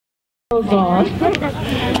on.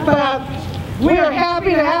 But we are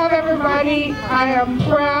happy to have everybody. I am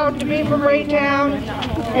proud to be from Raytown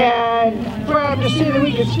and proud to see that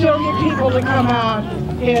we can still get people to come out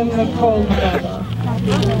in the cold weather.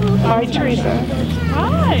 Hi, Teresa.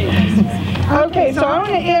 Hi. Okay, so I want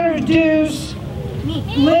to introduce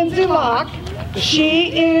Lindsay Locke.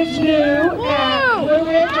 She is new at Blue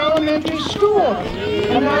Ridge Elementary School.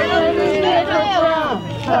 And my friend is Nick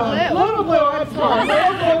from Little Blue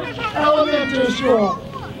Elementary School.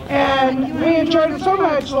 And we enjoyed it so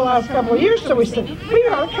much the last couple of years, so we said, we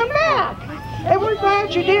ought to come back. And we're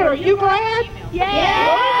glad you did. Are you glad?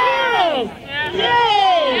 Yes! Yay!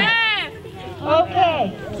 Yes!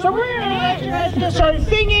 Okay, so we're going to let you guys get started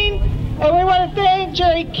singing. And we want to thank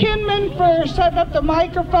Jerry Kinman for setting up the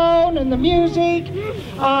microphone and the music.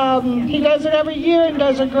 He does it every year and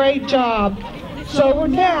does a great job. So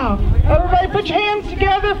now, everybody put your hands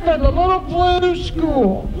together for the Little Blue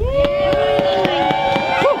School.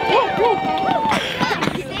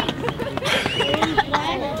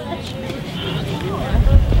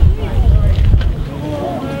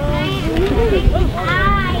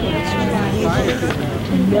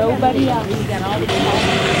 Nobody else. We got all the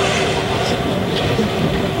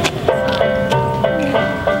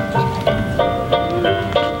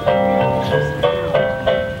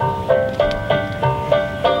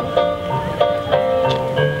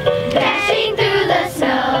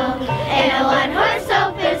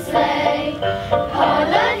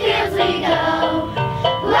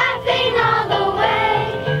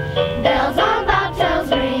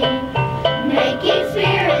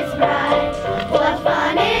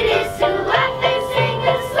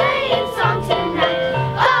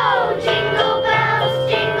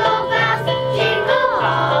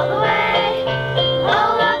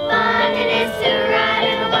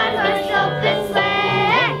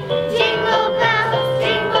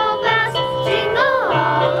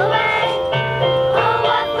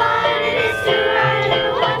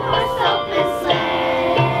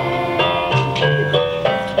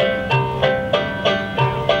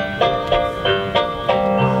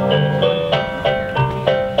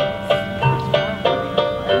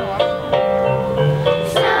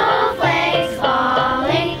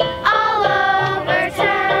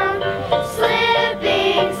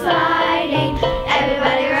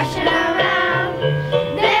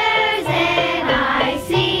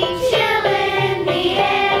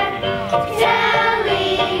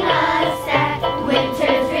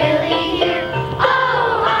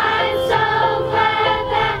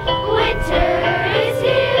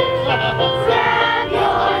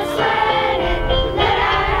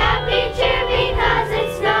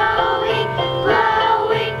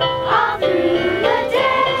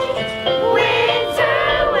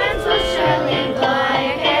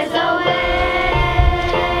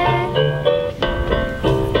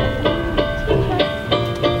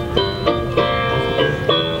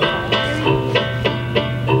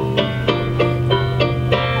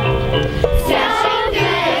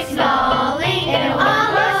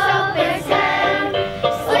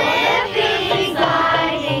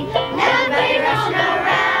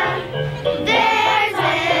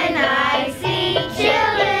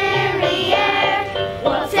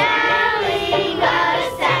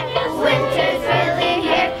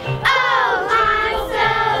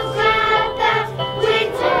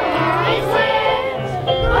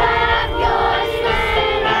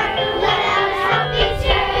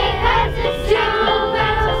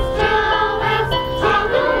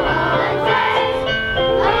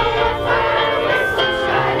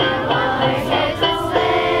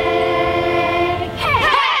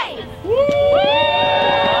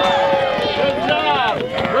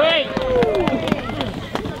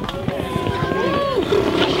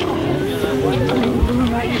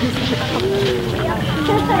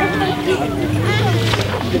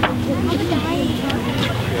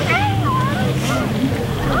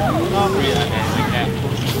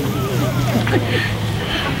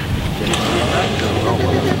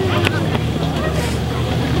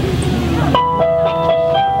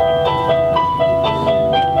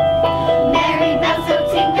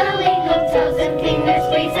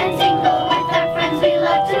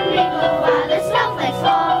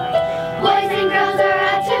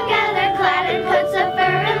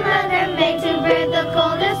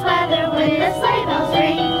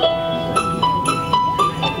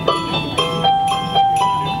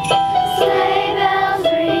Sleigh bells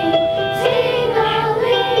ring,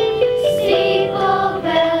 ting-a-ling,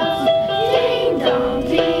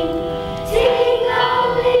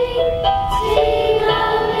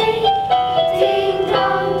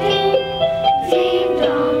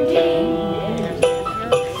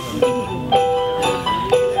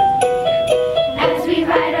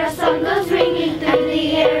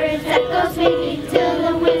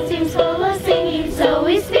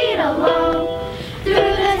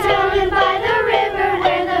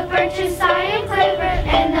 branches sigh and quiver,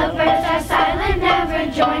 and the birds are silent,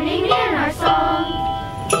 never joining in our song.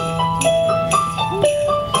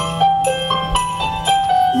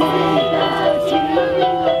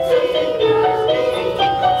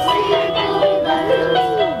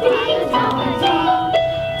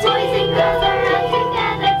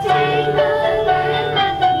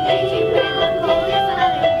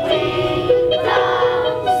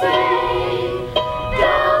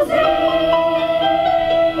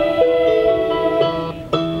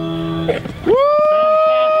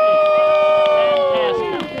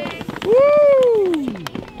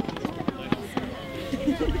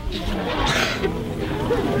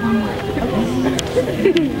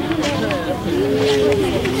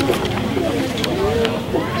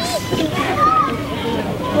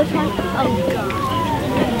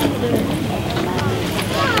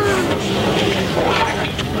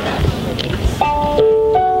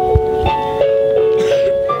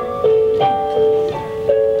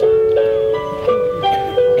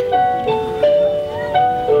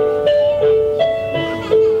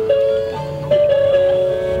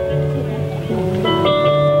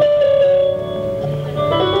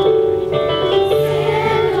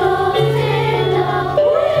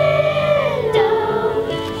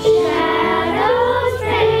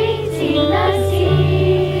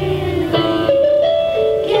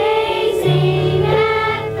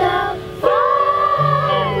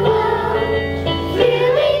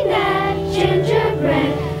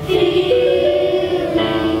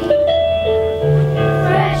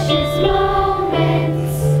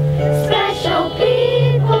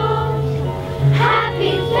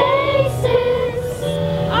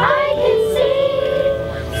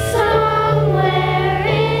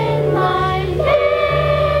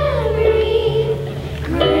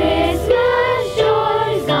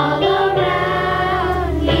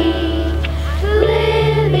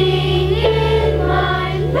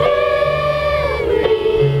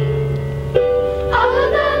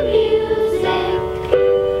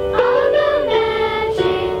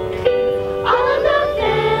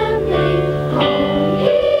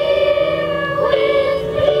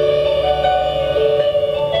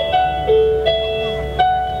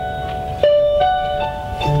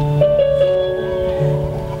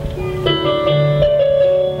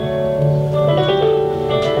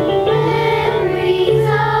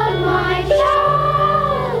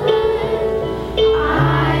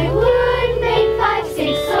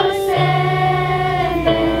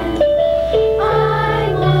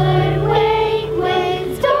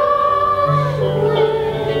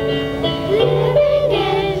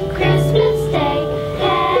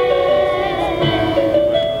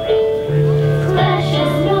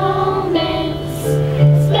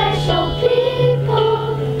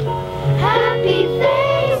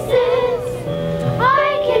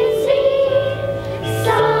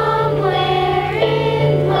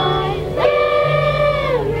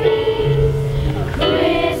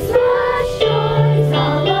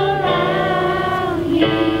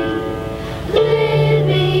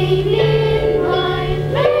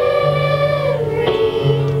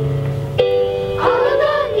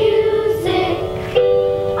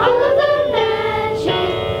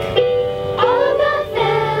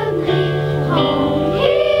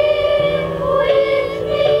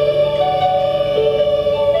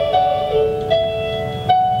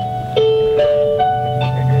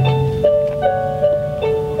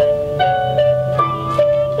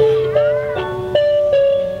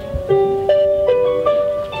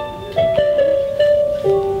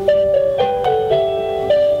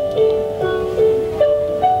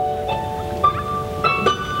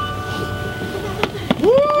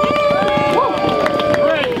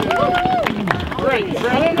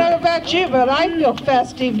 You, but I feel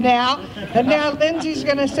festive now. And now Lindsay's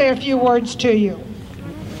going to say a few words to you.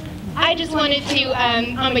 I just wanted to,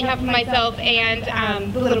 on behalf of myself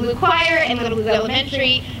and the Little Blue Choir and Little Blue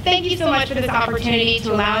Elementary, thank you so much for this opportunity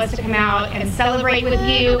to allow us to come out and celebrate with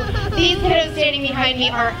you. These kiddos standing behind me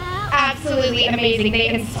are absolutely amazing. They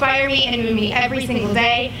inspire me and move me every single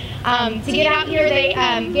day. To get out here, they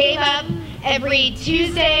gave up every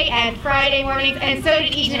Tuesday and Friday mornings, and so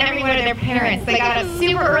did each and every one of their parents. They got up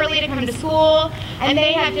super early to come to school, and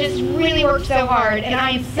they have just really worked so hard, and I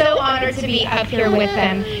am so honored to be up here with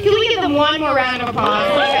them. Can we give them one more round of applause?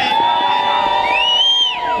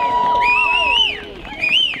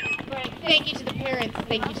 Thank you to the parents,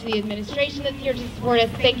 thank you to the administration that's here to support us,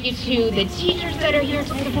 thank you to the teachers that are here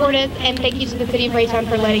to support us, and thank you to the City of Raytown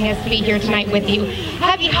for letting us be here tonight with you.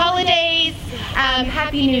 Happy holidays!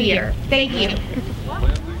 Happy New Year. Thank you.